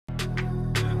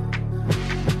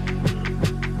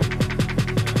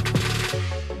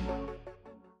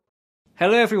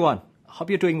Hello everyone,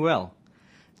 hope you're doing well.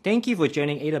 Thank you for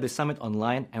joining AWS Summit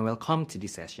Online and welcome to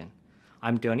this session.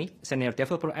 I'm Tony, Senior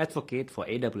Developer Advocate for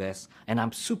AWS, and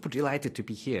I'm super delighted to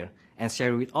be here and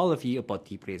share with all of you about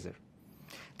DeepRacer.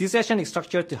 This session is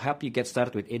structured to help you get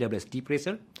started with AWS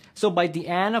DeepRacer. So by the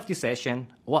end of this session,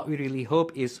 what we really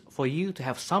hope is for you to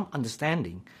have some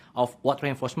understanding of what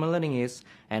reinforcement learning is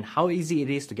and how easy it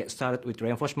is to get started with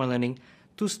reinforcement learning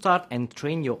to start and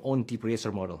train your own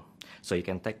DeepRacer model. So you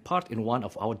can take part in one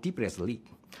of our DeepRacer League,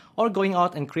 or going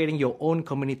out and creating your own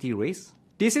community race.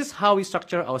 This is how we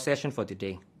structure our session for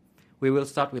today. We will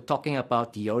start with talking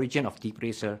about the origin of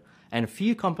DeepRacer and a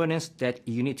few components that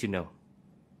you need to know.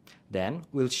 Then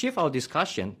we'll shift our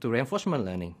discussion to reinforcement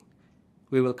learning.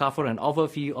 We will cover an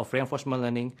overview of reinforcement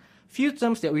learning, few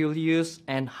terms that we will use,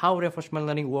 and how reinforcement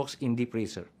learning works in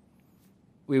DeepRacer.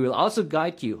 We will also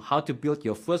guide you how to build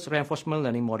your first reinforcement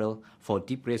learning model for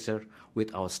DeepRacer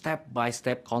with our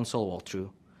step-by-step console walkthrough.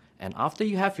 And after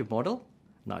you have your model,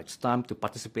 now it's time to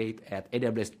participate at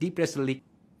AWS DeepRacer League.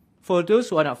 For those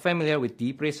who are not familiar with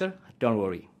DeepRacer, don't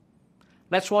worry.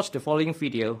 Let's watch the following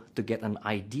video to get an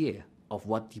idea of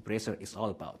what DeepRacer is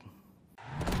all about.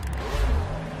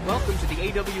 Welcome to the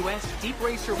AWS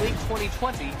DeepRacer League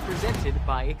 2020 presented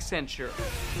by Accenture.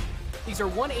 These are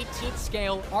 1/18th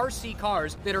scale RC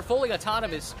cars that are fully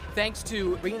autonomous thanks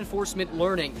to reinforcement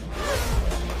learning.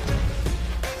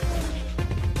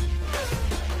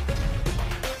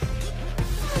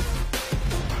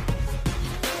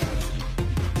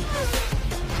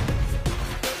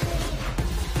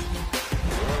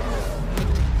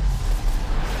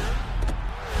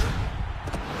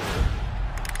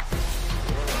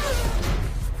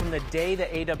 From the day the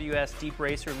AWS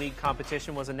DeepRacer League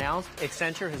competition was announced,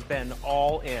 Accenture has been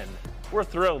all in. We're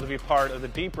thrilled to be part of the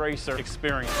DeepRacer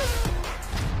experience.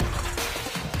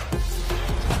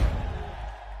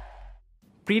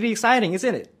 Pretty exciting,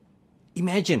 isn't it?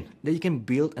 Imagine that you can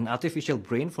build an artificial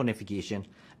brain for navigation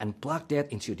and plug that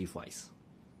into your device.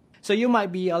 So you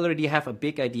might already have a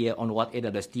big idea on what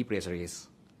AWS DeepRacer is.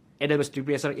 AWS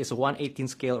DeepRacer is a 1/18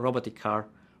 scale robotic car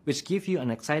which gives you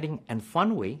an exciting and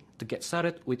fun way to get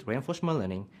started with reinforcement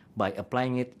learning by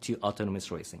applying it to autonomous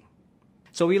racing.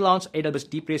 So we launched AWS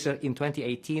DeepRacer in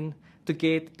 2018 to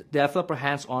get developer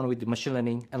hands-on with the machine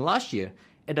learning, and last year,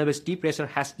 AWS DeepRacer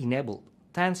has enabled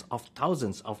tens of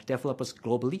thousands of developers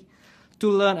globally to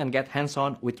learn and get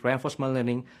hands-on with reinforcement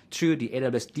learning through the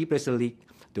AWS DeepRacer League,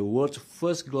 the world's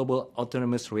first global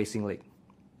autonomous racing league.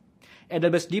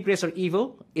 AWS DeepRacer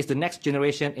Evo is the next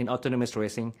generation in autonomous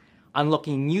racing,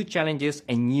 unlocking new challenges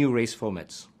and new race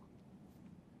formats.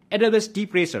 AWS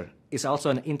DeepRacer is also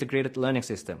an integrated learning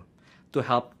system to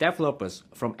help developers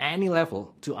from any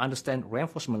level to understand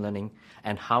reinforcement learning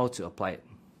and how to apply it.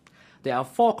 There are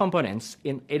 4 components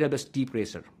in AWS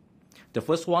DeepRacer. The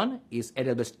first one is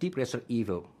AWS DeepRacer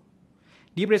Evo.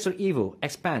 DeepRacer Evo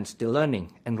expands the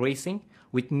learning and racing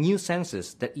with new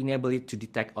sensors that enable it to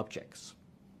detect objects.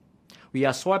 We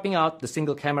are swapping out the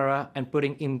single camera and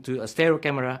putting into a stereo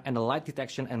camera and a light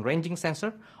detection and ranging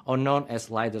sensor, or known as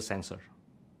LiDAR sensor.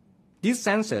 These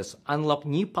sensors unlock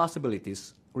new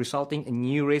possibilities, resulting in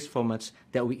new race formats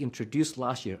that we introduced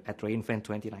last year at re:Invent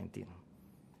 2019.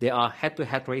 They are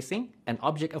head-to-head racing and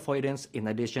object avoidance in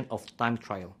addition of time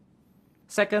trial.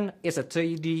 Second is a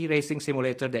 3D racing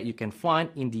simulator that you can find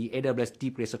in the AWS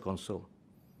DeepRacer console.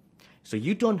 So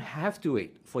you don't have to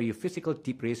wait for your physical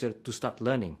DeepRacer to start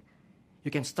learning. You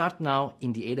can start now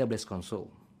in the AWS console.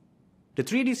 The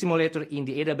 3D simulator in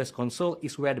the AWS console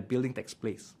is where the building takes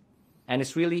place. And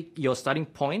it's really your starting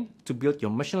point to build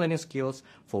your machine learning skills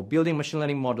for building machine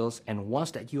learning models. And once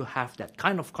that you have that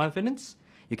kind of confidence,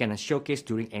 you can showcase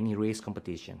during any race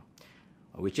competition,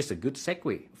 which is a good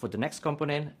segue for the next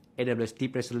component, AWS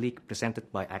DeepRacer League,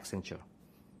 presented by Accenture.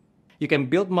 You can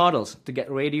build models to get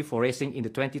ready for racing in the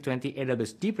 2020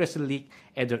 AWS DeepRacer League,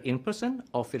 either in person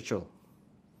or virtual.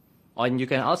 And you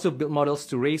can also build models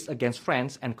to race against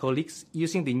friends and colleagues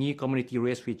using the new community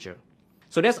race feature.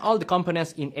 So that's all the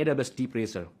components in AWS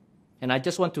DeepRacer. And I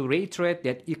just want to reiterate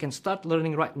that you can start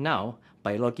learning right now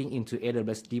by logging into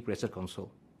AWS DeepRacer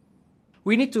console.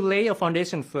 We need to lay a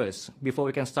foundation first before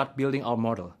we can start building our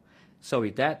model. So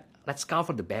with that, let's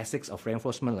cover the basics of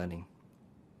reinforcement learning.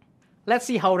 Let's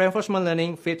see how reinforcement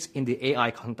learning fits in the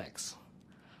AI context.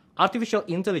 Artificial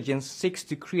intelligence seeks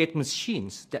to create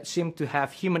machines that seem to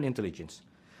have human intelligence.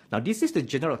 Now, this is the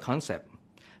general concept.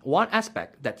 One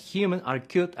aspect that humans are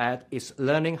good at is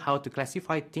learning how to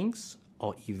classify things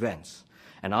or events,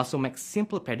 and also make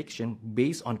simple predictions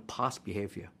based on past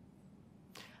behavior.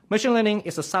 Machine learning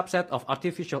is a subset of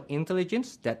artificial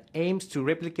intelligence that aims to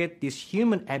replicate this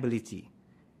human ability.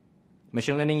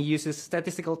 Machine learning uses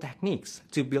statistical techniques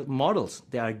to build models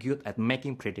that are good at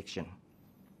making prediction.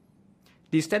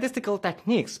 These statistical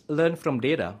techniques learn from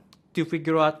data to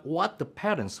figure out what the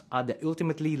patterns are that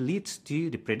ultimately leads to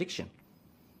the prediction.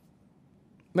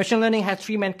 Machine learning has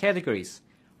three main categories.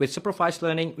 With supervised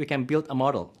learning, we can build a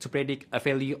model to predict a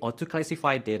value or to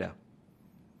classify data.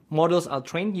 Models are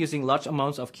trained using large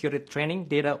amounts of curated training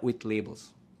data with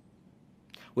labels.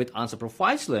 With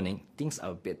unsupervised learning, things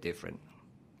are a bit different.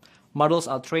 Models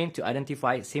are trained to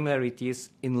identify similarities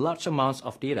in large amounts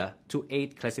of data to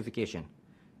aid classification.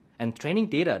 And training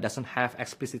data doesn't have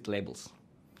explicit labels.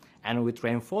 And with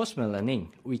reinforcement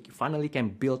learning, we finally can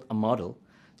build a model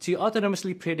to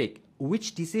autonomously predict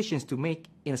which decisions to make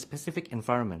in a specific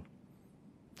environment.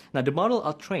 Now, the models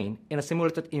are trained in a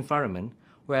simulated environment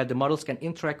where the models can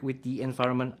interact with the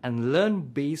environment and learn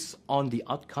based on the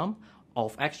outcome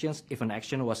of actions if an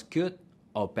action was good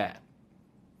or bad.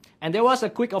 And there was a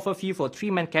quick overview for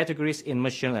three main categories in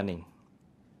machine learning.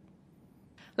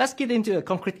 Let's get into a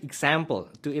concrete example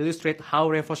to illustrate how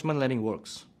reinforcement learning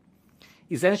works.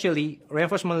 Essentially,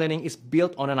 reinforcement learning is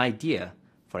built on an idea.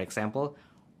 For example,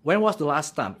 when was the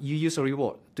last time you used a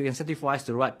reward to incentivize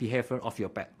the right behavior of your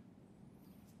pet?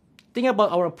 Think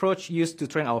about our approach used to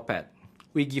train our pet.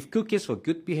 We give cookies for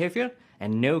good behavior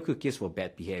and no cookies for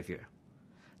bad behavior.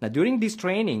 Now, during this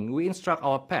training, we instruct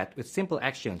our pet with simple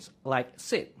actions like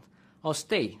sit, or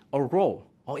stay, or roll,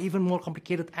 or even more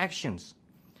complicated actions.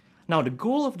 Now, the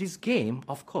goal of this game,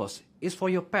 of course, is for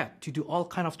your pet to do all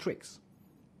kinds of tricks.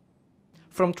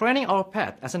 From training our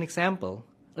pet as an example,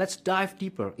 let's dive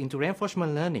deeper into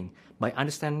reinforcement learning by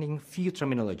understanding few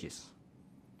terminologies.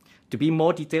 To be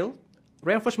more detailed,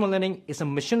 reinforcement learning is a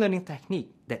machine learning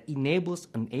technique that enables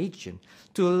an agent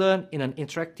to learn in an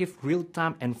interactive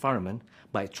real-time environment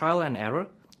by trial and error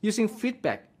using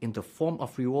feedback in the form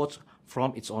of rewards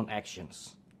from its own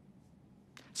actions.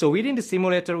 So within the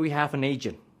simulator, we have an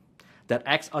agent that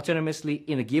acts autonomously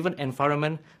in a given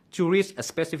environment to reach a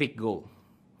specific goal.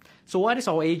 So what is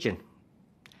our agent?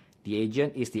 The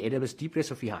agent is the AWS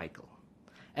DeepRacer vehicle.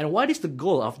 And what is the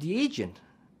goal of the agent?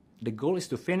 The goal is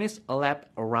to finish a lap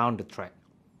around the track.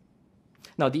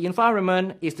 Now, the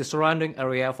environment is the surrounding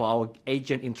area for our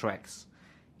agent interacts.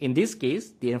 In this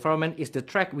case, the environment is the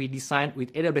track we designed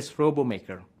with AWS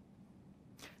RoboMaker.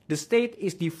 The state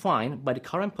is defined by the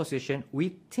current position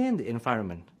within the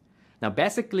environment. Now,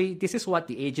 basically, this is what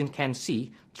the agent can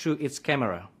see through its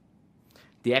camera.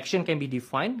 The action can be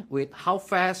defined with how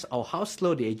fast or how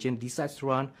slow the agent decides to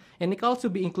run, and it can also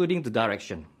be including the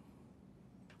direction.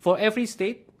 For every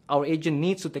state, our agent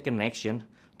needs to take an action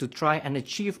to try and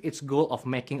achieve its goal of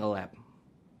making a lap.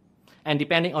 And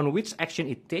depending on which action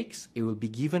it takes, it will be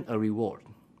given a reward.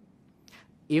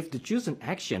 If the chosen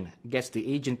action gets the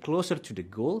agent closer to the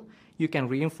goal, you can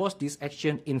reinforce this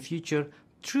action in future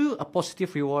through a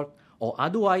positive reward, or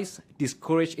otherwise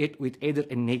discourage it with either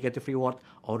a negative reward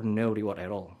or no reward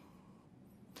at all.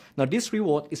 Now, this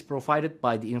reward is provided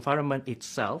by the environment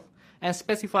itself and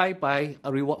specified by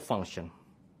a reward function.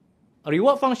 A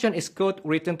reward function is code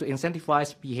written to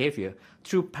incentivize behavior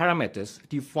through parameters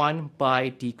defined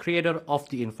by the creator of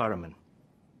the environment.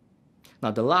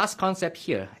 Now, the last concept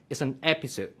here is an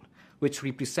episode, which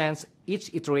represents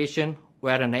each iteration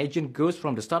where an agent goes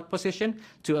from the start position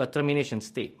to a termination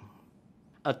state.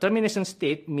 A termination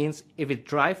state means if it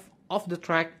drives off the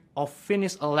track or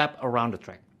finishes a lap around the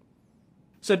track.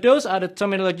 So those are the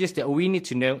terminologies that we need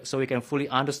to know so we can fully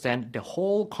understand the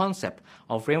whole concept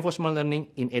of reinforcement learning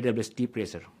in AWS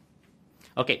DeepRacer.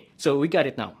 Okay, so we got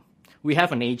it now. We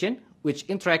have an agent which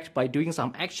interacts by doing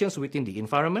some actions within the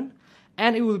environment,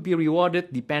 and it will be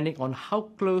rewarded depending on how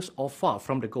close or far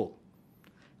from the goal.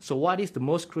 So what is the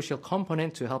most crucial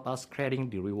component to help us creating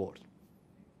the reward?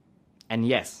 And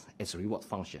yes, it's a reward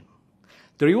function.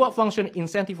 The reward function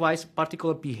incentivizes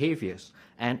particular behaviors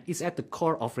and is at the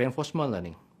core of reinforcement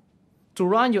learning. To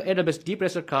run your AWS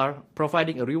DeepRacer car,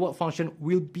 providing a reward function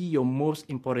will be your most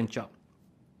important job.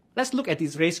 Let's look at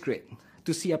this race grid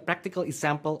to see a practical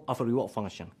example of a reward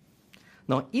function.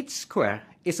 Now, each square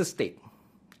is a state,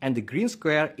 and the green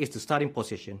square is the starting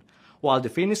position, while the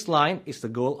finish line is the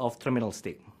goal of terminal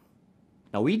state.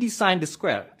 Now, we designed the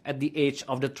square at the edge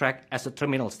of the track as a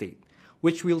terminal state,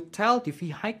 which will tell the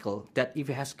vehicle that if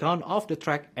it has gone off the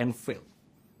track and failed.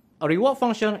 A reward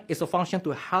function is a function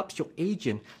to help your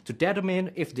agent to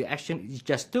determine if the action it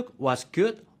just took was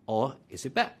good or is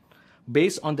it bad,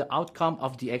 based on the outcome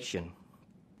of the action.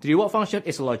 The reward function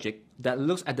is a logic that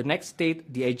looks at the next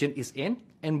state the agent is in,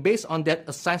 and based on that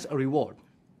assigns a reward.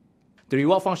 The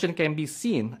reward function can be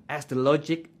seen as the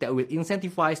logic that will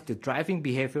incentivize the driving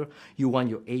behavior you want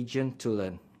your agent to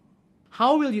learn.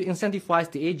 How will you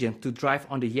incentivize the agent to drive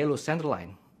on the yellow center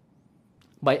line?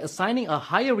 By assigning a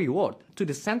higher reward to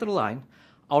the center line,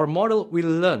 our model will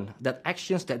learn that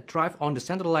actions that drive on the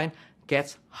center line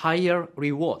gets higher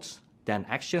rewards than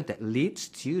actions that leads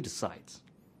to the sides.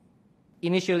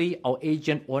 Initially, our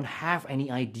agent won't have any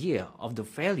idea of the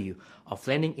value of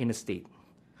landing in a state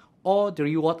or the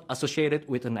reward associated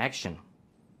with an action.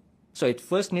 So it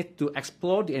first needs to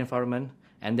explore the environment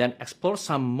and then explore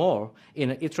some more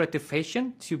in an iterative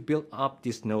fashion to build up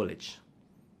this knowledge.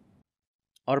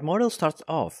 Our model starts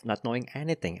off not knowing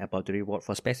anything about the reward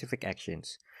for specific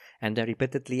actions, and then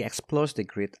repeatedly explores the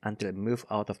grid until it moves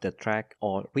out of the track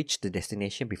or reaches the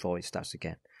destination before it starts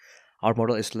again. Our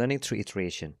model is learning through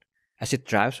iteration. As it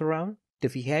drives around, the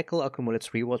vehicle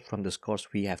accumulates rewards from the scores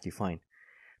we have defined.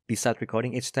 Besides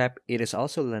recording each step, it is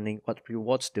also learning what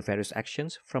rewards the various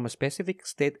actions from a specific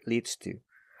state leads to.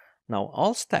 Now,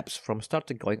 all steps from start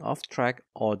to going off track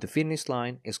or the finish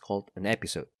line is called an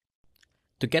episode.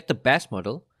 To get the best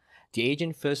model, the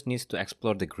agent first needs to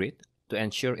explore the grid to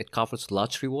ensure it covers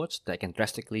large rewards that can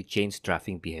drastically change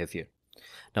driving behavior.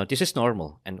 Now, this is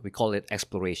normal and we call it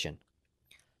exploration.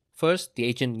 First, the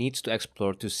agent needs to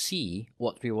explore to see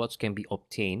what rewards can be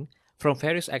obtained from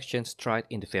various actions tried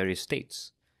in the various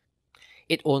states.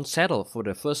 It won't settle for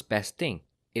the first best thing,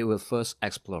 it will first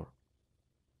explore.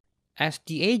 As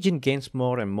the agent gains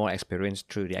more and more experience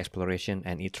through the exploration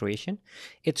and iteration,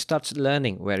 it starts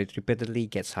learning where it repeatedly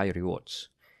gets higher rewards.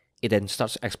 It then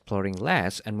starts exploring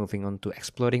less and moving on to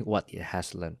exploring what it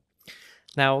has learned.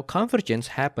 Now, convergence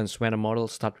happens when a model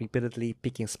starts repeatedly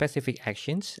picking specific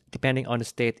actions depending on the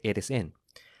state it is in.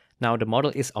 Now, the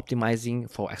model is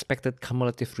optimizing for expected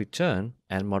cumulative return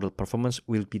and model performance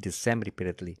will be the same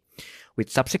repeatedly, with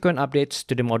subsequent updates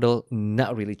to the model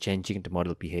not really changing the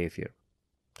model behavior.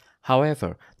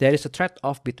 However, there is a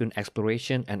trade-off between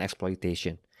exploration and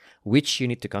exploitation, which you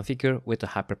need to configure with a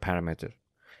hyperparameter.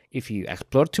 If you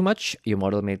explore too much, your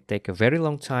model may take a very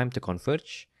long time to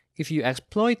converge. If you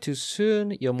exploit too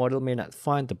soon, your model may not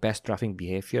find the best driving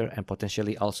behavior and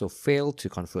potentially also fail to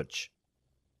converge.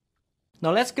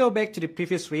 Now let's go back to the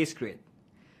previous race grid.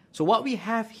 So what we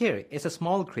have here is a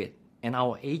small grid, and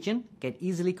our agent can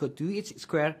easily go to each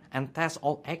square and test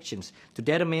all actions to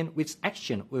determine which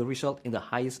action will result in the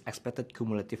highest expected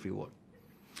cumulative reward.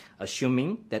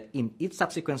 Assuming that in each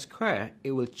subsequent square,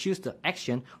 it will choose the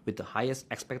action with the highest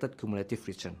expected cumulative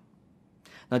return.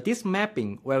 Now this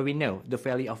mapping where we know the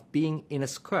value of being in a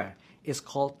square is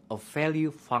called a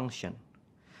value function.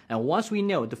 And once we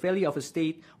know the value of a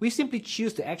state, we simply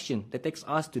choose the action that takes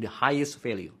us to the highest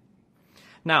value.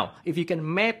 Now, if you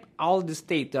can map all the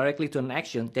state directly to an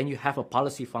action, then you have a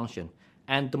policy function.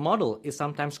 And the model is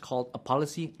sometimes called a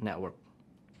policy network.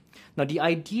 Now, the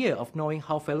idea of knowing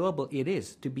how valuable it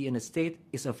is to be in a state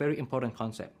is a very important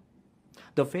concept.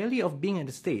 The value of being in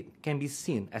the state can be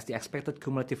seen as the expected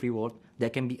cumulative reward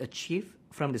that can be achieved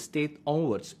from the state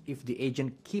onwards if the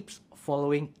agent keeps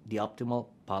following the optimal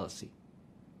policy.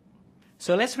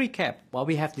 So let's recap what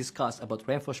we have discussed about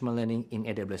reinforcement learning in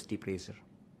AWS DeepRacer.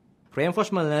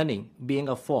 Reinforcement learning being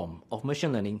a form of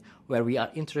machine learning where we are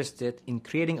interested in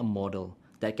creating a model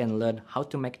that can learn how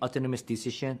to make autonomous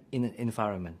decisions in an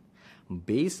environment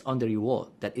based on the reward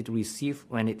that it receives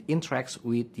when it interacts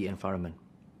with the environment.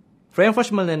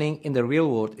 Reinforcement learning in the real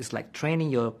world is like training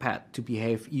your pet to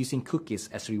behave using cookies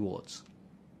as rewards.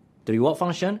 The reward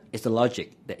function is the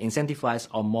logic that incentivizes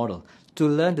our model to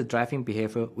learn the driving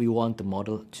behavior we want the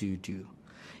model to do.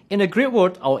 In the grid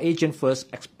world, our agent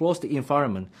first explores the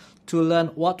environment to learn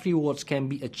what rewards can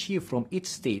be achieved from each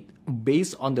state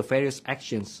based on the various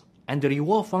actions, and the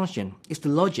reward function is the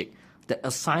logic that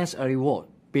assigns a reward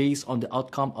based on the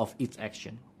outcome of each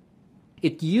action.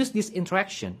 It uses this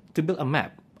interaction to build a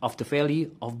map of the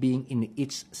value of being in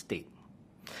each state.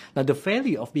 Now, the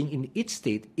value of being in each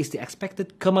state is the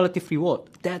expected cumulative reward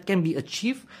that can be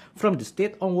achieved from the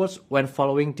state onwards when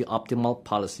following the optimal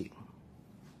policy.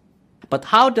 But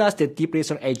how does the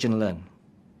DeepRacer agent learn?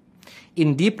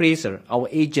 In DeepRacer, our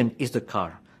agent is the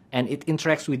car, and it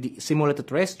interacts with the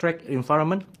simulated racetrack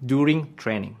environment during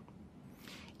training.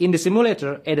 In the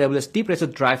simulator, AWS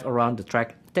DeepRacer drives around the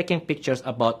track, taking pictures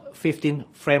about 15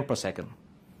 frames per second.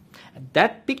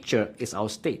 That picture is our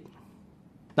state.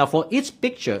 Now, for each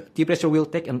picture, DeepRacer will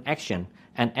take an action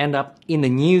and end up in a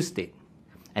new state,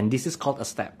 and this is called a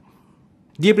step.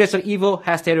 DeepRacer Evo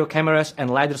has stereo cameras and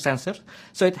LiDAR sensors,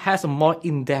 so it has a more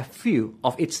in-depth view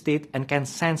of each state and can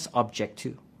sense objects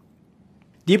too.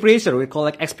 DeepRacer will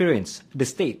collect experience, the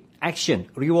state, action,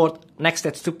 reward, next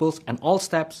state tuples, and all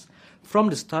steps from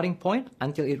the starting point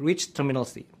until it reaches terminal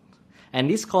state, and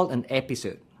this is called an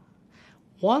episode.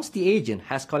 Once the agent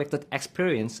has collected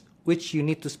experience, which you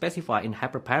need to specify in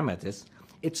hyperparameters,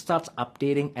 it starts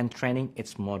updating and training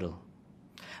its model.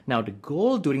 Now the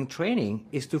goal during training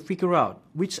is to figure out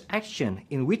which action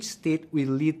in which state will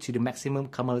lead to the maximum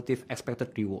cumulative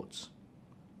expected rewards.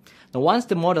 Now once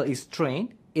the model is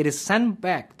trained, it is sent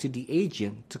back to the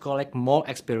agent to collect more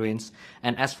experience,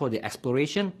 and as for the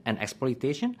exploration and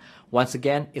exploitation, once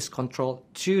again is controlled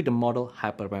through the model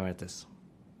hyperparameters.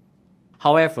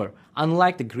 However,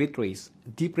 unlike the grid race,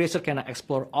 DeepRacer cannot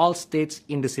explore all states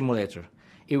in the simulator.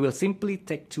 It will simply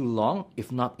take too long,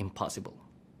 if not impossible.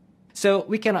 So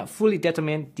we cannot fully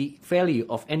determine the value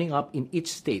of ending up in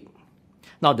each state.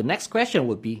 Now the next question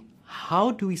would be,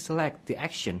 how do we select the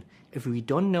action if we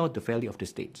don't know the value of the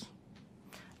states?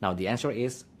 Now the answer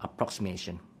is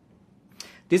approximation.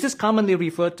 This is commonly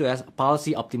referred to as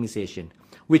policy optimization,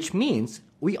 which means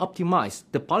we optimize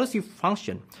the policy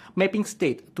function mapping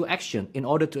state to action in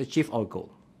order to achieve our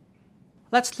goal.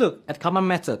 Let's look at a common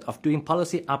method of doing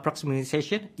policy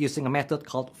approximation using a method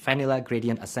called vanilla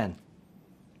gradient ascent.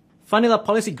 Vanilla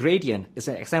policy gradient is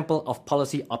an example of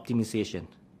policy optimization.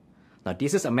 Now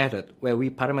this is a method where we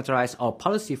parameterize our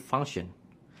policy function.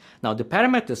 Now the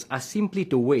parameters are simply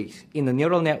the weights in the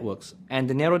neural networks, and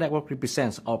the neural network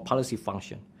represents our policy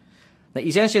function. Now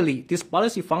essentially, this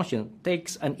policy function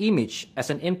takes an image as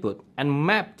an input and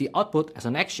maps the output as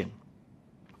an action.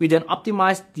 We then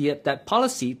optimize that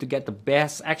policy to get the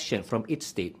best action from each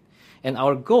state, and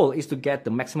our goal is to get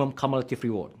the maximum cumulative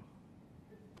reward.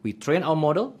 We train our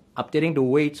model, updating the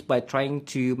weights by trying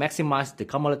to maximize the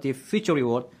cumulative future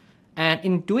reward, and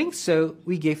in doing so,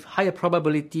 we give higher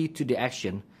probability to the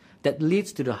action that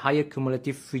leads to the higher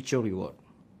cumulative future reward.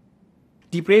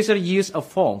 DeepRacer uses a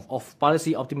form of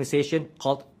policy optimization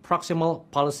called proximal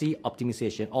policy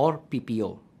optimization, or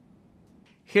PPO.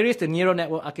 Here is the neural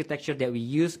network architecture that we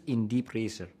use in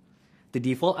DeepRacer. The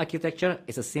default architecture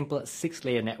is a simple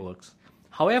 6-layer network.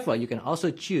 However, you can also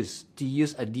choose to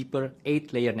use a deeper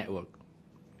 8-layer network.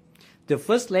 The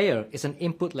first layer is an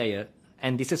input layer,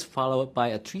 and this is followed by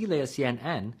a 3-layer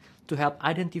CNN to help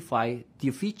identify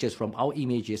the features from our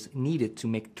images needed to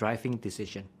make driving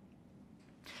decision.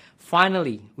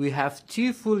 Finally, we have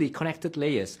 2 fully connected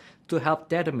layers to help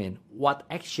determine what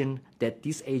action that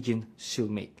this agent should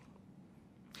make.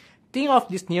 Think of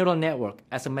this neural network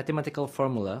as a mathematical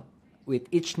formula, with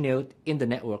each node in the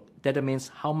network determines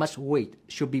how much weight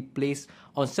should be placed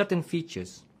on certain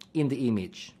features in the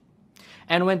image.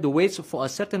 And when the weights for a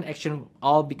certain action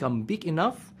all become big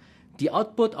enough, the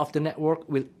output of the network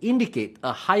will indicate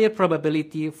a higher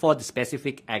probability for the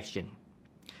specific action.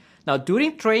 Now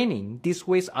during training, these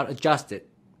weights are adjusted.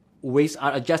 Weights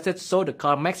are adjusted so the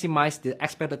car maximizes the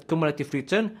expected cumulative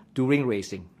return during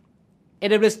racing.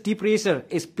 AWS DeepRacer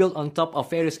is built on top of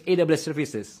various AWS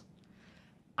services.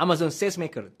 Amazon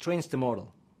SageMaker trains the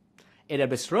model.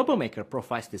 AWS RoboMaker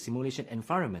provides the simulation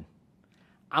environment.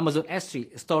 Amazon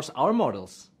S3 stores our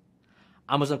models.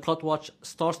 Amazon CloudWatch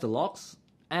stores the logs.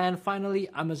 And finally,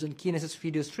 Amazon Kinesis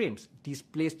Video Streams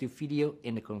displays the video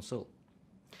in the console.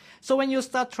 So when you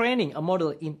start training a model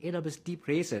in AWS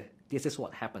DeepRacer, this is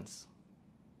what happens.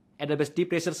 AWS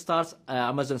DeepRacer starts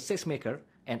Amazon SageMaker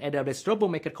and AWS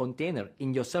RoboMaker container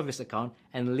in your service account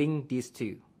and link these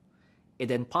two. It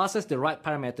then passes the right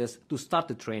parameters to start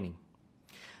the training.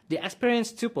 The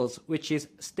experience tuples, which is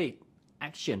state,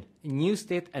 action, new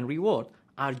state, and reward,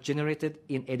 are generated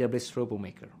in AWS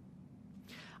RoboMaker.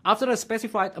 After a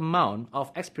specified amount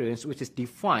of experience, which is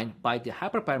defined by the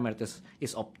hyperparameters,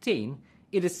 is obtained,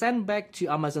 it is sent back to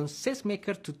Amazon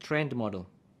SageMaker to train the model.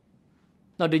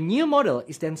 Now the new model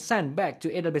is then sent back to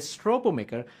AWS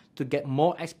RoboMaker to get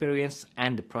more experience,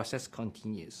 and the process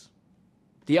continues.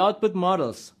 The output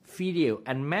models, video,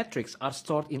 and metrics are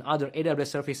stored in other AWS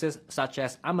services such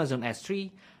as Amazon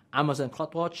S3, Amazon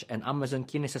CloudWatch, and Amazon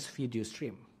Kinesis Video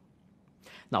Stream.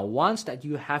 Now once that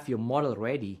you have your model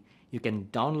ready, you can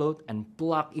download and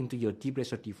plug into your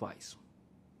DeepRacer device.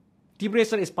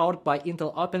 DeepRacer is powered by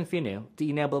Intel OpenVINO to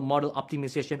enable model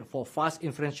optimization for fast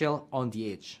inferential on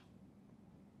the edge.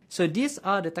 So these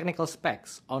are the technical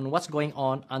specs on what's going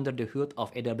on under the hood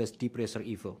of AWS DeepRacer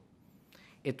Evo.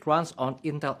 It runs on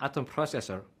Intel Atom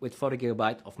processor with 4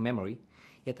 GB of memory.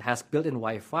 It has built-in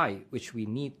Wi-Fi, which we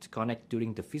need to connect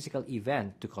during the physical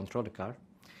event to control the car.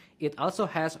 It also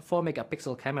has 4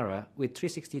 megapixel camera with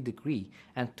 360-degree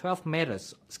and 12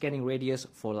 meters scanning radius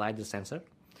for LiDAR sensor.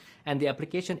 And the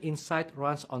application inside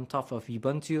runs on top of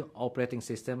Ubuntu operating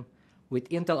system with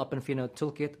Intel OpenVINO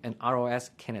Toolkit and ROS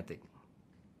Kinetic.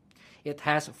 It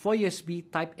has 4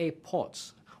 USB Type-A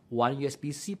ports, 1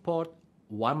 USB-C port,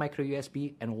 1 micro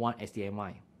USB, and 1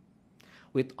 HDMI.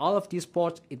 With all of these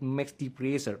ports, it makes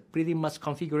DeepRacer pretty much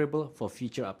configurable for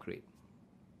future upgrade.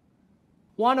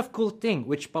 One of cool thing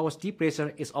which powers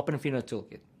DeepRacer is OpenVINO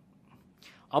toolkit.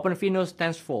 OpenVINO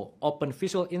stands for Open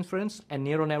Visual Inference and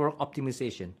Neural Network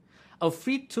Optimization, a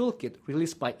free toolkit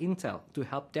released by Intel to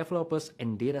help developers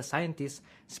and data scientists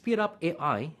speed up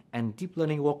AI and deep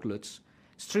learning workloads,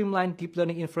 streamline deep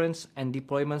learning inference and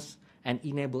deployments, and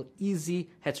enable easy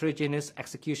heterogeneous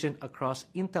execution across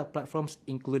Intel platforms,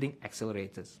 including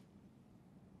accelerators.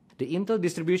 The Intel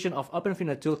distribution of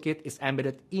OpenVINO toolkit is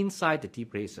embedded inside the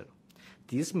DeepRacer.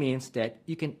 This means that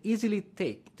you can easily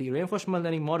take the reinforcement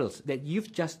learning models that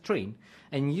you've just trained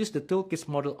and use the toolkit's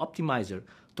model optimizer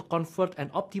to convert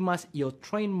and optimize your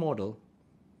trained model.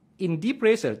 In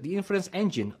DeepRacer, the inference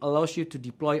engine allows you to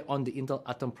deploy on the Intel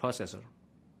Atom processor.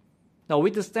 Now,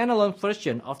 with the standalone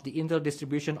version of the Intel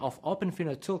distribution of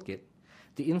OpenVINO toolkit,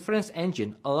 the inference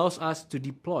engine allows us to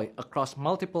deploy across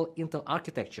multiple Intel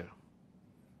architecture.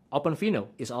 OpenVINO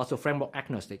is also framework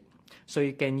agnostic, so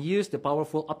you can use the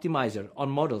powerful optimizer on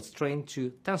models trained to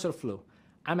TensorFlow,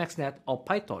 MXNet, or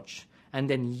PyTorch, and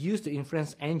then use the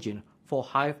inference engine for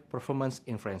high-performance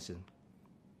inferencing.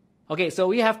 Okay, so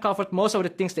we have covered most of the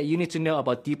things that you need to know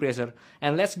about DeepRacer,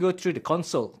 and let's go through the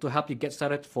console to help you get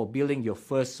started for building your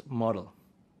first model.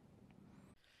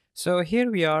 So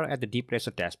here we are at the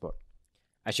DeepRacer dashboard.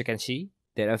 As you can see,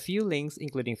 there are a few links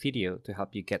including video to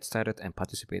help you get started and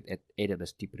participate at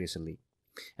AWS DeepRacer League.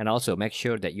 And also make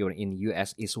sure that you're in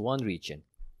US East 1 region.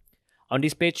 On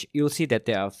this page, you'll see that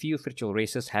there are a few virtual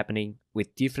races happening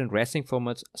with different racing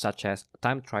formats such as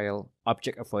time trial,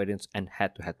 object avoidance, and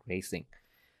head-to-head racing.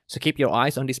 So keep your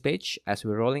eyes on this page as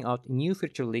we're rolling out new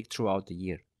virtual league throughout the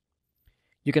year.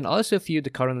 You can also view the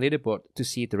current leaderboard to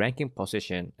see the ranking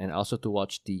position and also to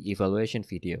watch the evaluation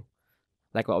video.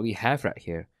 Like what we have right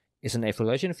here is an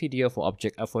evaluation video for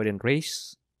object avoidance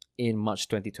race in March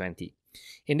 2020.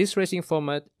 In this racing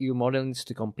format, your model needs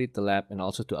to complete the lap and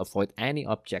also to avoid any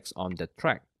objects on the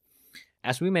track.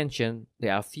 As we mentioned,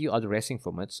 there are a few other racing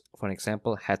formats, for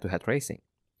example, head-to-head racing.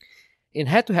 In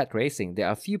head-to-head racing, there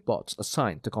are a few bots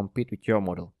assigned to compete with your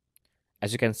model.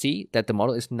 As you can see, that the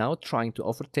model is now trying to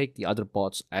overtake the other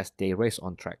bots as they race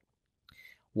on track.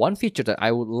 One feature that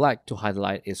I would like to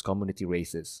highlight is community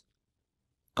races.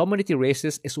 Community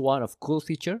races is one of cool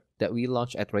feature that we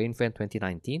launched at re:Invent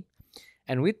 2019.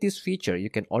 And with this feature, you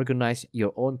can organize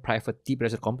your own private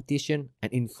DeepRacer competition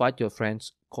and invite your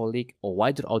friends, colleague, or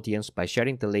wider audience by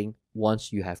sharing the link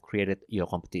once you have created your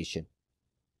competition.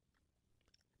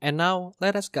 And now,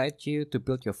 let us guide you to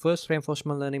build your first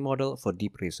reinforcement learning model for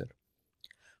DeepRacer.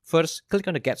 First, click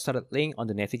on the Get Started link on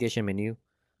the navigation menu,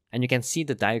 and you can see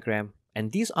the diagram,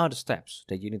 and these are the steps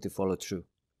that you need to follow through.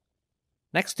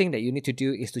 Next thing that you need to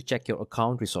do is to check your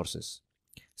account resources.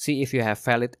 See if you have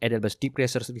valid AWS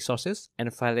DeepRacer resources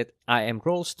and valid IAM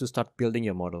roles to start building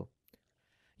your model.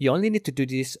 You only need to do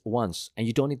this once, and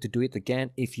you don't need to do it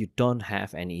again if you don't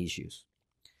have any issues.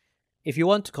 If you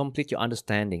want to complete your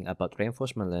understanding about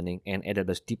reinforcement learning and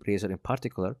AWS DeepRacer in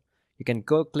particular, you can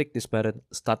go click this button,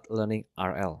 Start Learning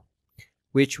RL,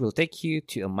 which will take you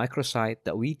to a microsite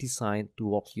that we designed to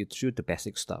walk you through the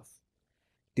basic stuff.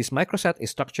 This microsite is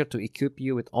structured to equip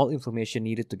you with all information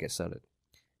needed to get started.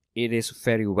 It is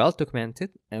very well documented,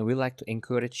 and we like to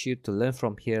encourage you to learn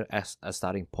from here as a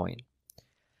starting point.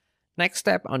 Next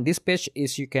step on this page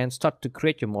is you can start to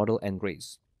create your model and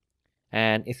race.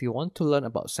 And if you want to learn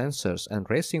about sensors and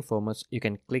racing formats, you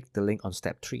can click the link on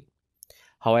step 3.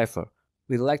 However,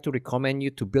 we'd like to recommend you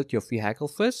to build your vehicle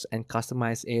first and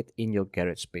customize it in your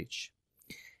garage page.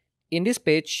 In this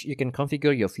page, you can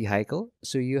configure your vehicle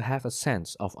so you have a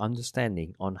sense of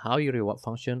understanding on how your reward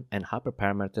function and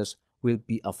hyperparameters will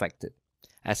be affected,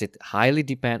 as it highly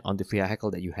depends on the vehicle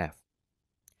that you have.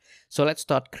 So let's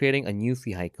start creating a new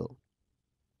vehicle.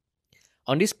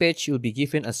 On this page, you'll be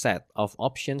given a set of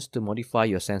options to modify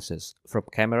your sensors, from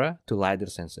camera to LiDAR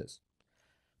sensors.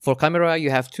 For camera, you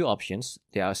have two options.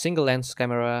 They are single lens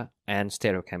camera and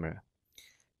stereo camera.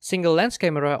 Single lens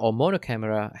camera or mono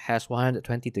camera has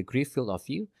 120-degree field of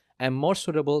view and more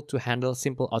suitable to handle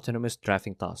simple autonomous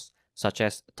driving tasks, such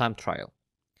as time trial.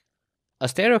 A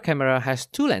stereo camera has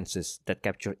two lenses that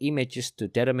capture images to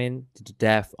determine the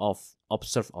depth of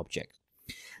observed object.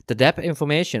 The depth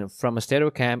information from a stereo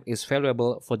cam is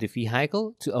valuable for the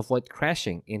vehicle to avoid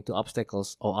crashing into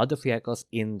obstacles or other vehicles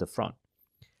in the front.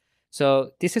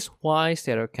 So this is why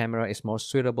stereo camera is more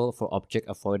suitable for object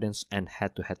avoidance and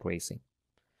head-to-head racing.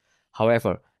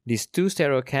 However, these two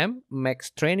stereo cam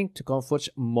makes training to converge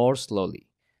more slowly.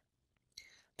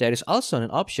 There is also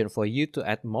an option for you to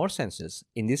add more sensors.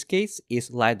 In this case is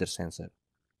LiDAR sensor.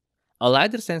 A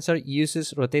LiDAR sensor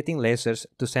uses rotating lasers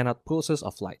to send out pulses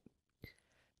of light.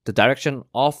 The direction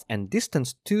of and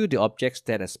distance to the objects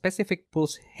that a specific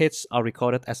pulse hits are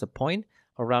recorded as a point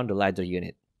around the LiDAR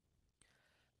unit.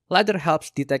 LiDAR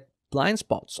helps detect blind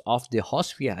spots of the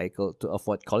host vehicle to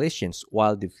avoid collisions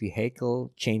while the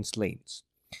vehicle changes lanes.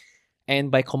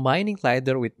 And by combining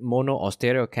LiDAR with mono or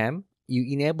stereo cam, you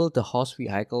enable the host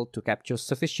vehicle to capture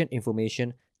sufficient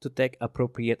information to take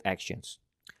appropriate actions.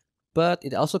 But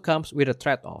it also comes with a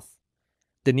trade-off.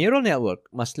 The neural network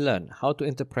must learn how to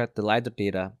interpret the LiDAR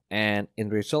data, and in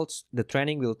results, the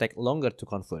training will take longer to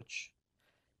converge.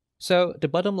 So, the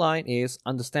bottom line is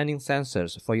understanding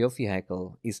sensors for your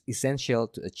vehicle is essential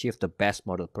to achieve the best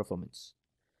model performance.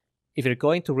 If you're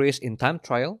going to race in time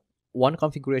trial, one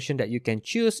configuration that you can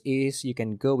choose is you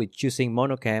can go with choosing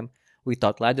monocam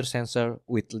without LiDAR sensor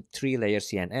with 3-layer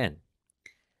CNN.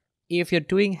 If you're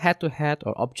doing head-to-head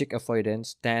or object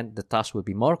avoidance, then the task will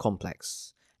be more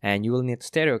complex, and you will need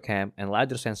stereo cam and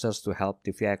LiDAR sensors to help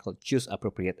the vehicle choose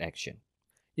appropriate action.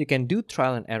 You can do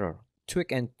trial and error,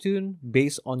 tweak and tune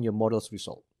based on your model's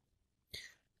result.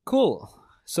 Cool,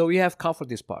 so we have covered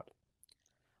this part.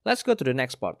 Let's go to the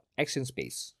next part, action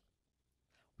space.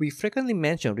 We frequently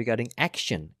mention regarding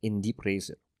action in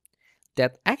DeepRacer.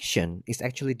 That action is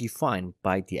actually defined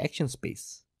by the action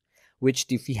space, which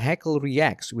the vehicle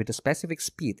reacts with a specific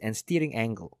speed and steering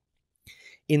angle.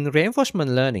 In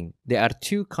reinforcement learning, there are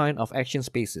two kinds of action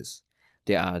spaces.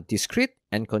 There are discrete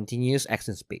and continuous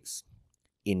action space.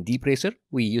 In DeepRacer,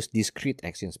 we use discrete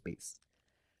action space.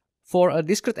 For a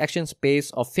discrete action space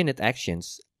of finite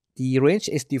actions, the range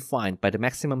is defined by the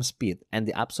maximum speed and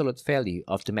the absolute value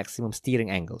of the maximum steering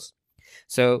angles.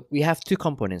 So we have two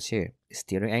components here,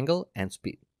 steering angle and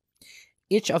speed.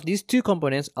 Each of these two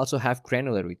components also have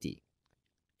granularity.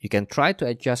 You can try to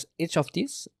adjust each of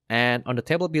these, and on the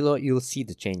table below you'll see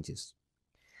the changes.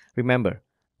 Remember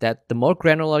that the more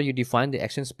granular you define the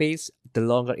action space, the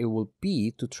longer it will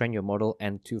be to train your model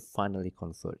and to finally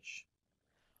converge.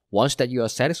 Once that you are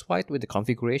satisfied with the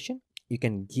configuration, you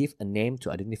can give a name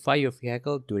to identify your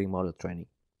vehicle during model training.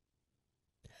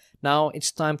 Now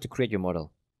it's time to create your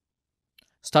model.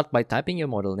 Start by typing your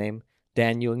model name,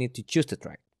 then you'll need to choose the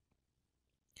track.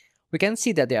 We can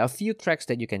see that there are a few tracks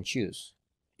that you can choose.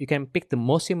 You can pick the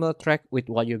most similar track with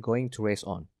what you're going to race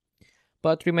on.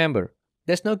 But remember,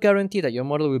 there's no guarantee that your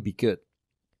model will be good.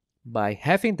 By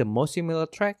having the most similar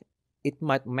track, it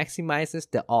might maximize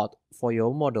the odds for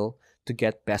your model to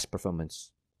get best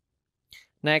performance.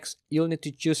 Next, you'll need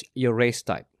to choose your race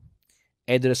type,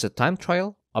 either as a time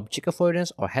trial, object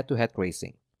avoidance, or head-to-head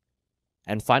racing.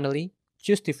 And finally,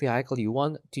 choose the vehicle you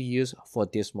want to use for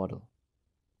this model.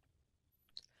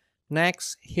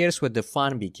 Next, here's where the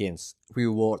fun begins,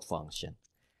 reward function.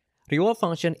 Reward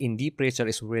function in DeepRacer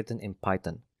is written in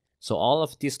Python, so all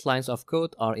of these lines of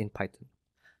code are in Python.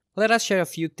 Let us share a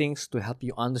few things to help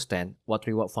you understand what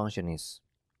reward function is.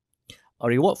 A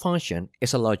reward function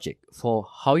is a logic for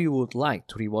how you would like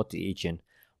to reward the agent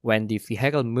when the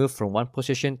vehicle moves from one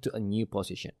position to a new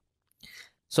position.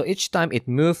 So each time it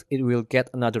moves, it will get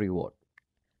another reward.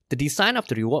 The design of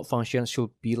the reward function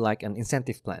should be like an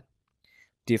incentive plan.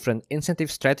 Different incentive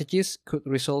strategies could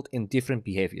result in different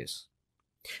behaviors.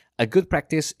 A good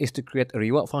practice is to create a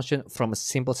reward function from a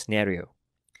simple scenario.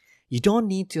 You don't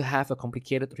need to have a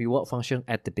complicated reward function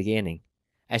at the beginning,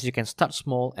 as you can start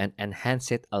small and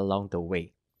enhance it along the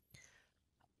way.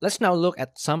 Let's now look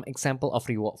at some example of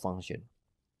reward function.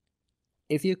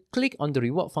 If you click on the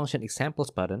reward function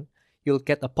examples button, you'll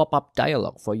get a pop-up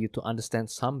dialog for you to understand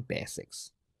some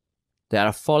basics. There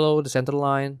are follow the center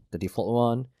line, the default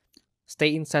one,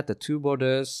 stay inside the two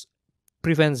borders,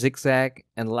 prevent zigzag,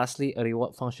 and lastly a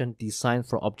reward function designed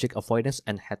for object avoidance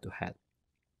and head-to-head.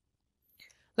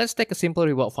 Let's take a simple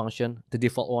reward function, the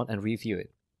default one, and review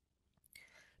it.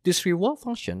 This reward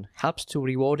function helps to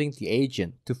rewarding the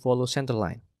agent to follow center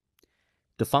line.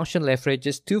 The function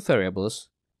leverages two variables,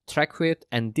 track width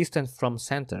and distance from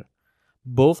center.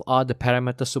 Both are the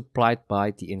parameters supplied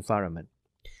by the environment.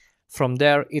 From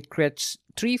there, it creates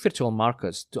three virtual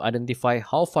markers to identify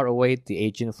how far away the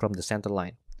agent from the center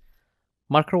line.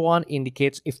 Marker 1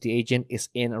 indicates if the agent is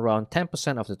in around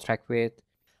 10% of the track width.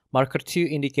 Marker 2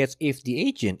 indicates if the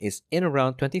agent is in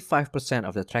around 25%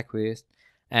 of the track width.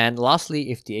 And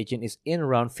lastly, if the agent is in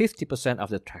around 50% of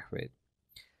the track width.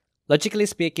 Logically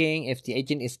speaking, if the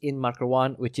agent is in marker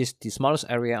 1, which is the smallest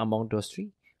area among those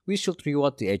three, we should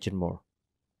reward the agent more.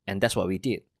 And that's what we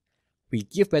did. We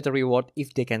give better reward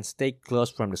if they can stay close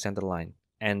from the center line,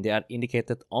 and they are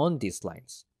indicated on these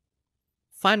lines.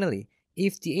 Finally,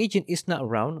 if the agent is not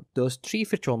around those three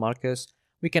virtual markers,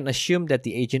 we can assume that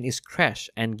the agent is crashed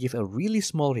and give a really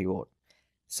small reward.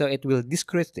 So it will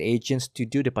discourage the agents to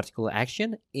do the particular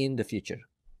action in the future.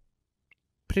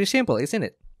 Pretty simple, isn't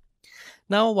it?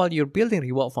 Now, while you're building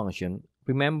reward function,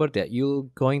 remember that you're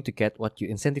going to get what you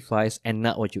incentivize and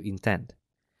not what you intend.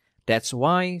 That's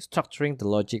why structuring the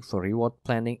logic for reward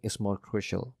planning is more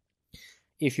crucial.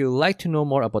 If you'd like to know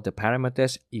more about the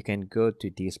parameters, you can go to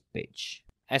this page.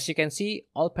 As you can see,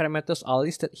 all parameters are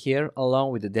listed here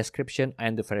along with the description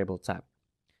and the variable type.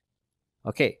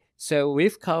 Okay, so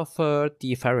we've covered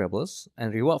the variables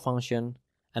and reward function,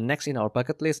 and next in our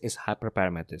bucket list is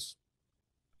hyperparameters.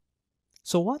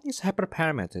 So what is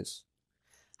hyperparameters?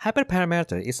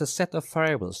 Hyperparameter is a set of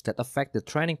variables that affect the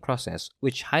training process,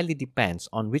 which highly depends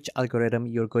on which algorithm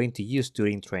you're going to use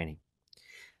during training.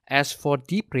 As for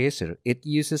DeepRacer, it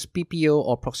uses PPO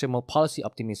or proximal policy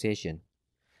optimization.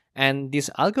 And this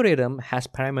algorithm has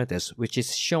parameters which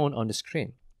is shown on the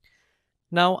screen.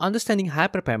 Now, understanding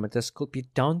hyperparameters could be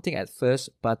daunting at first,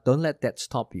 but don't let that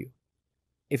stop you.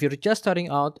 If you're just starting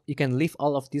out, you can leave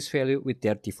all of these values with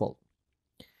their default.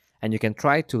 And you can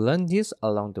try to learn this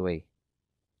along the way.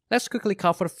 Let's quickly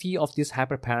cover a few of these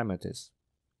hyperparameters.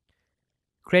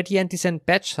 Gradient descent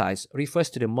batch size refers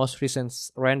to the most recent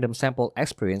random sample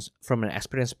experience from an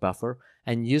experience buffer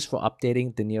and used for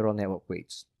updating the neural network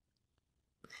weights.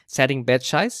 Setting batch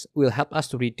size will help us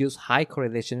to reduce high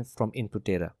correlation from input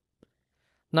data.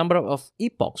 Number of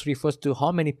epochs refers to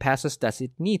how many passes does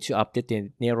it need to update the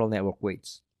neural network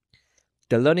weights.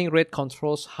 The learning rate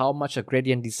controls how much a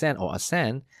gradient descent or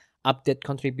ascent update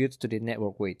contributes to the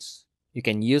network weights. You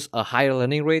can use a higher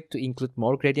learning rate to include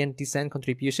more gradient descent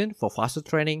contribution for faster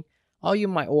training, or you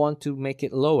might want to make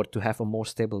it lower to have a more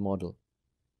stable model.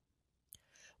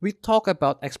 We talked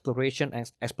about exploration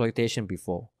and exploitation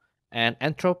before, and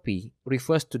entropy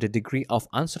refers to the degree of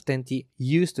uncertainty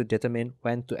used to determine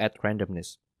when to add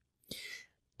randomness.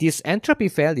 This entropy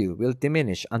value will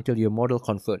diminish until your model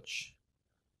converges.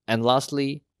 And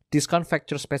lastly, discount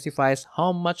factor specifies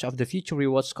how much of the future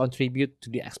rewards contribute to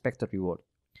the expected reward.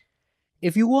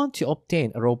 If you want to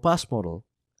obtain a robust model,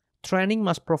 training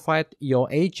must provide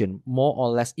your agent more or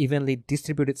less evenly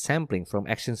distributed sampling from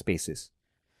action spaces.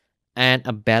 And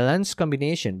a balanced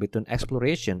combination between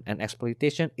exploration and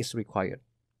exploitation is required.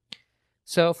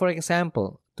 So, for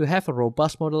example, to have a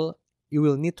robust model, you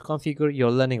will need to configure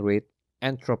your learning rate,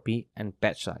 entropy, and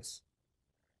batch size.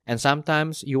 And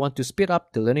sometimes you want to speed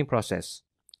up the learning process,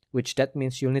 which that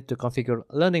means you'll need to configure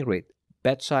learning rate,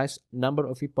 batch size, number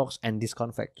of epochs, and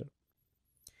discount factor.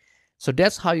 So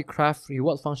that's how you craft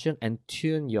reward function and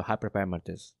tune your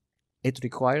hyperparameters. It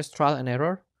requires trial and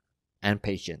error and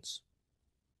patience.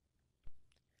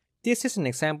 This is an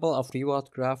example of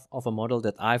reward graph of a model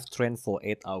that I've trained for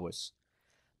 8 hours.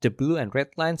 The blue and red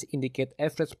lines indicate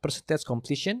average percentage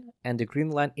completion, and the green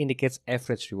line indicates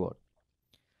average reward.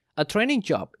 A training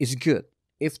job is good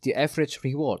if the average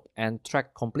reward and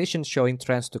track completion showing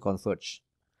trends to converge.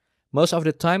 Most of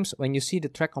the times when you see the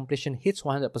track completion hits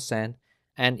 100%,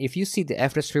 and if you see the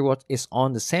average reward is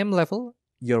on the same level,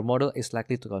 your model is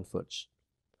likely to converge.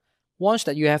 Once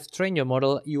that you have trained your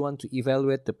model, you want to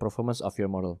evaluate the performance of your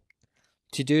model.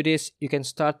 To do this, you can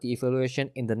start the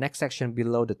evaluation in the next section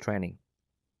below the training.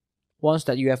 Once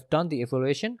that you have done the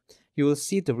evaluation, you will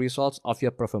see the results of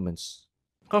your performance.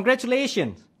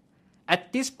 Congratulations!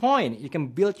 At this point, you can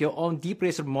build your own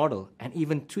DeepRacer model and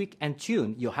even tweak and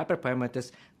tune your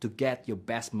hyperparameters to get your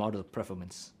best model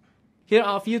performance. Here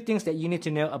are a few things that you need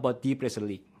to know about DeepRacer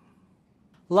League.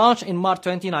 Launched in March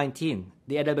 2019,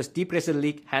 the AWS DeepRacer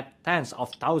League had tens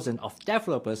of thousands of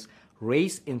developers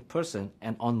race in person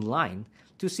and online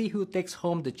to see who takes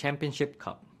home the championship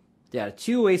cup. There are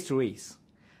two ways to race.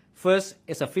 First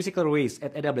is a physical race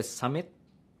at AWS Summit,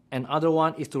 and other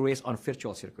one is to race on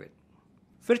virtual circuit.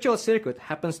 Virtual circuit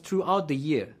happens throughout the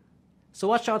year, so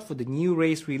watch out for the new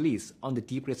race release on the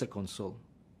DeepRacer console.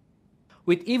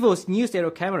 With Evo's new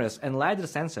stereo cameras and LiDAR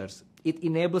sensors, it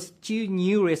enables 2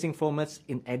 new racing formats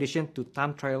in addition to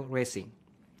time trial racing.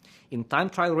 In time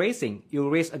trial racing,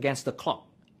 you'll race against the clock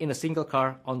in a single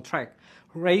car on track,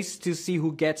 race to see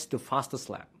who gets the fastest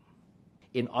lap.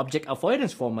 In object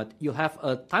avoidance format, you'll have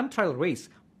a time trial race,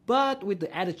 but with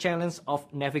the added challenge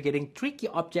of navigating tricky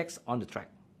objects on the track.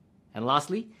 And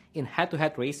lastly, in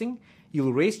head-to-head racing,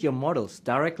 you'll race your models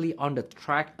directly on the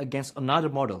track against another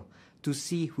model to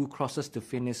see who crosses the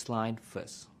finish line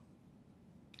first.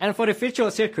 And for the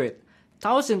virtual circuit,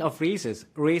 thousands of racers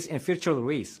race in virtual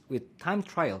race with time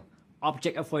trial,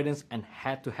 object avoidance, and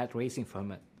head-to-head racing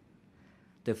format.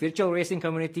 The virtual racing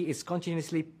community is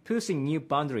continuously pushing new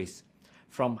boundaries,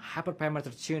 from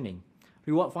hyperparameter tuning,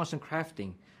 reward function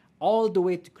crafting, all the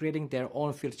way to creating their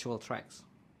own virtual tracks.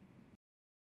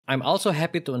 I'm also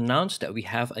happy to announce that we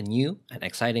have a new and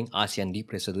exciting ASEAN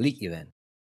DeepRacer League event.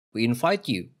 We invite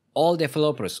you all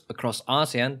developers across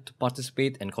ASEAN to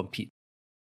participate and compete.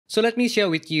 So let me share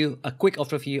with you a quick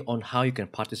overview on how you can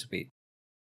participate.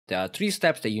 There are 3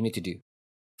 steps that you need to do.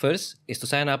 First is to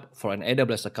sign up for an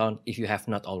AWS account if you have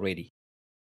not already.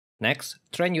 Next,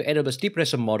 train your AWS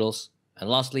DeepRacer models. And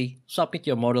lastly, submit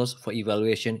your models for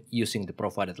evaluation using the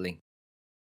provided link.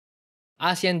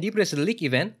 ASEAN DeepRacer League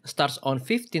event starts on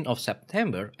 15th of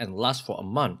September and lasts for a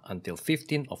month until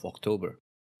 15th of October.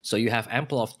 So you have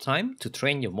ample of time to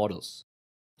train your models.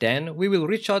 Then we will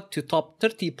reach out to top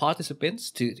 30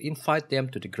 participants to invite them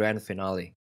to the grand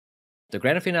finale. The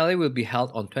grand finale will be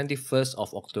held on 21st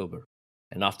of October.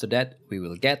 And after that, we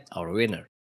will get our winner.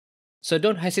 So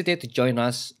don't hesitate to join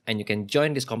us, and you can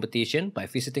join this competition by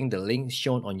visiting the link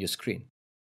shown on your screen.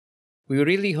 We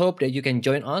really hope that you can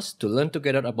join us to learn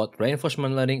together about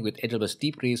reinforcement learning with AWS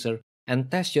DeepRacer and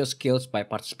test your skills by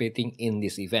participating in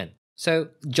this event. So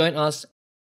join us.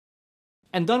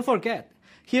 And don't forget,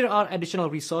 here are additional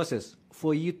resources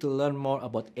for you to learn more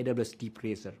about AWS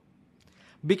DeepRacer.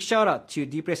 Big shout out to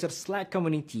DeepRacer Slack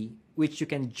community, which you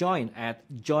can join at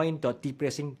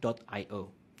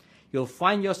join.deepracing.io. You'll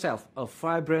find yourself a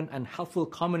vibrant and helpful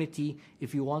community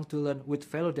if you want to learn with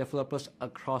fellow developers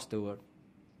across the world.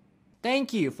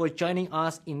 Thank you for joining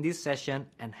us in this session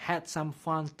and had some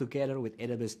fun together with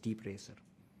AWS DeepRacer.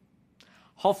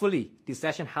 Hopefully, this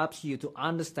session helps you to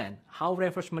understand how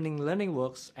reinforcement learning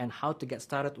works and how to get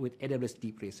started with AWS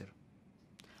DeepRacer.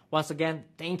 Once again,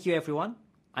 thank you everyone.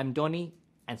 I'm Donnie,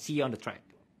 and see you on the track.